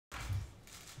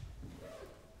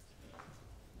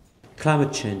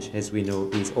Climate change, as we know,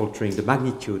 is altering the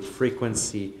magnitude,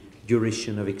 frequency,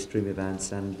 duration of extreme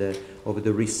events, and over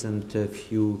the recent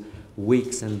few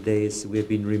weeks and days we have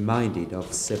been reminded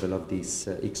of several of these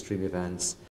extreme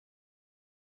events.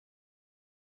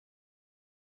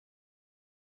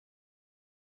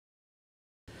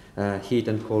 Heat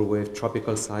and cold wave,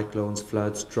 tropical cyclones,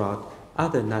 floods, drought,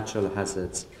 other natural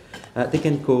hazards. They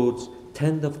can cause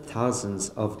tens of thousands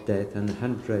of deaths and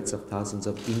hundreds of thousands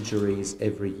of injuries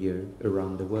every year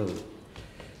around the world.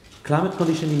 Climate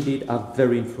conditions indeed are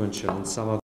very influential on some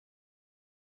of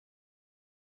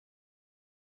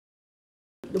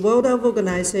The World Health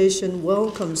Organization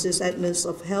welcomes this Atlas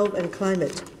of Health and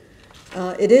Climate.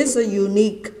 It is a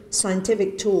unique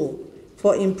scientific tool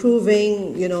for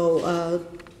improving,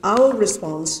 our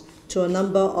response to a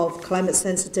number of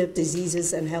climate-sensitive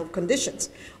diseases and health conditions.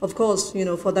 Of course,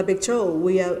 for WHO,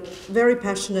 we are very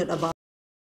passionate about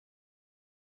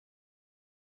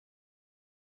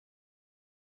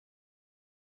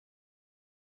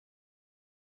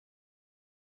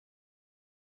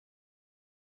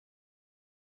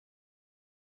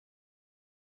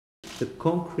the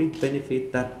concrete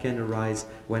benefit that can arise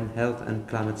when health and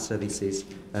climate services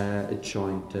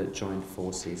join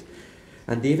forces.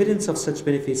 And the evidence of such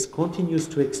benefits continues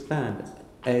to expand,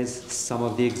 as some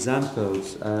of the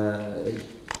examples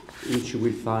which you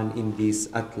will find in this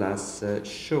atlas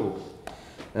show.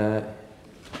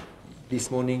 This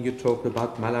morning you talked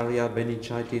about malaria,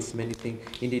 meningitis, many things.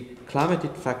 Indeed,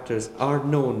 climatic factors are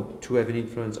known to have an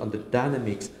influence on the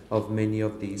dynamics of many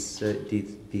of these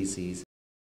diseases.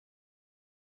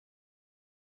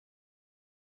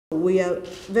 We are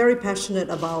very passionate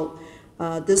about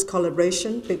this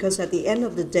collaboration because at the end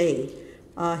of the day,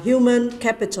 human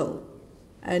capital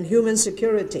and human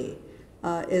security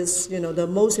is the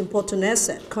most important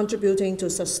asset contributing to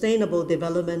sustainable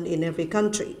development in every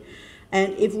country.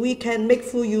 And if we can make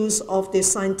full use of the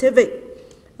scientific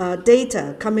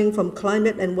data coming from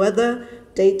climate and weather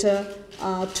data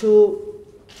to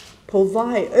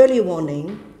provide early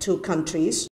warning to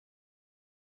countries,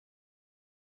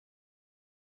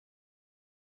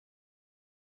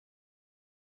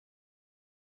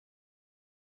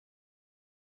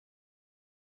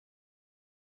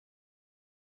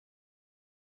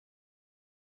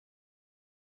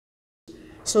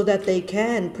 so that they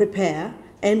can prepare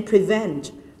and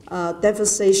prevent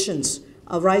devastations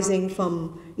arising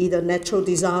from either natural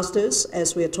disasters,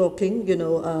 as we're talking,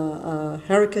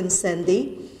 Hurricane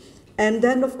Sandy, and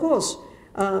then of course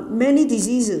many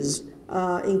diseases,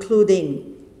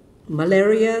 including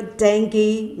malaria,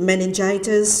 dengue,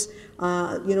 meningitis,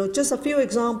 just a few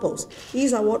examples.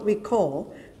 These are what we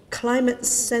call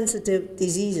climate-sensitive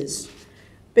diseases,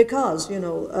 because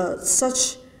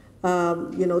such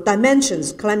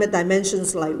climate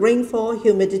dimensions like rainfall,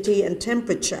 humidity, and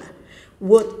temperature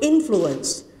would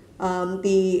influence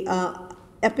the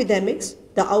epidemics,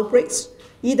 the outbreaks,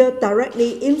 either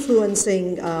directly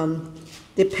influencing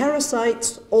the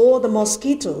parasites or the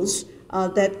mosquitoes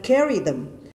that carry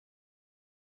them.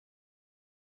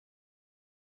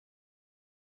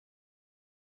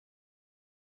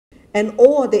 And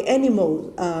all the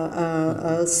animal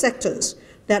sectors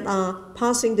that are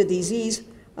passing the disease,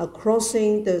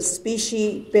 crossing the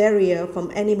species barrier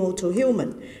from animal to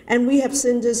human. And we have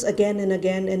seen this again and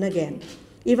again and again.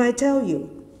 If I tell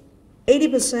you,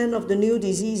 80% of the new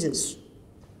diseases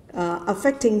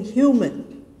affecting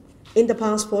human in the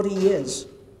past 40 years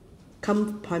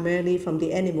come primarily from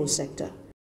the animal sector.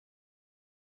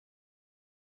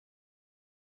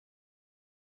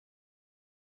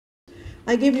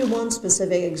 I give you one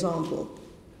specific example,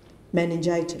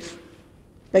 meningitis,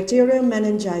 bacterial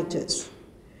meningitis.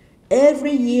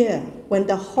 Every year when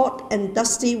the hot and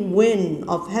dusty wind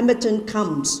of Hamilton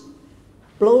comes,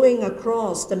 blowing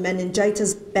across the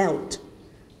meningitis belt,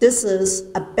 this is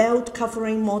a belt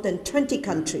covering more than 20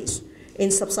 countries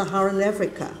in sub-Saharan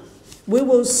Africa, we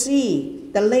will see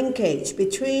the linkage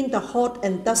between the hot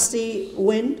and dusty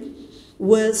wind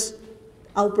with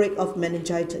outbreak of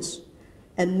meningitis.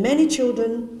 And many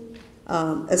children,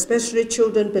 especially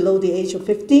children below the age of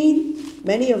 15,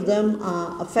 many of them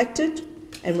are affected.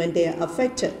 And when they are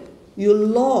affected, you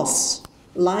lose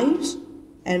lives,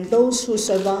 and those who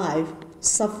survive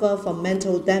suffer from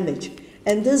mental damage.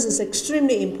 And this is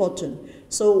extremely important.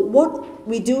 So what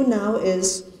we do now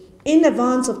is, in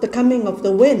advance of the coming of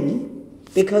the wind,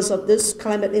 because of this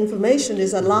climate information,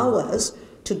 is allow us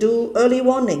to do early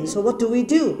warning. So what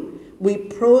do? We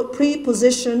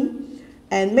pre-position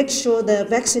and make sure the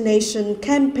vaccination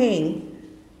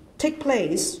campaign take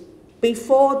place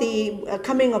before the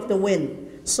coming of the wind,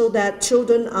 so that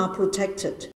children are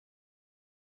protected.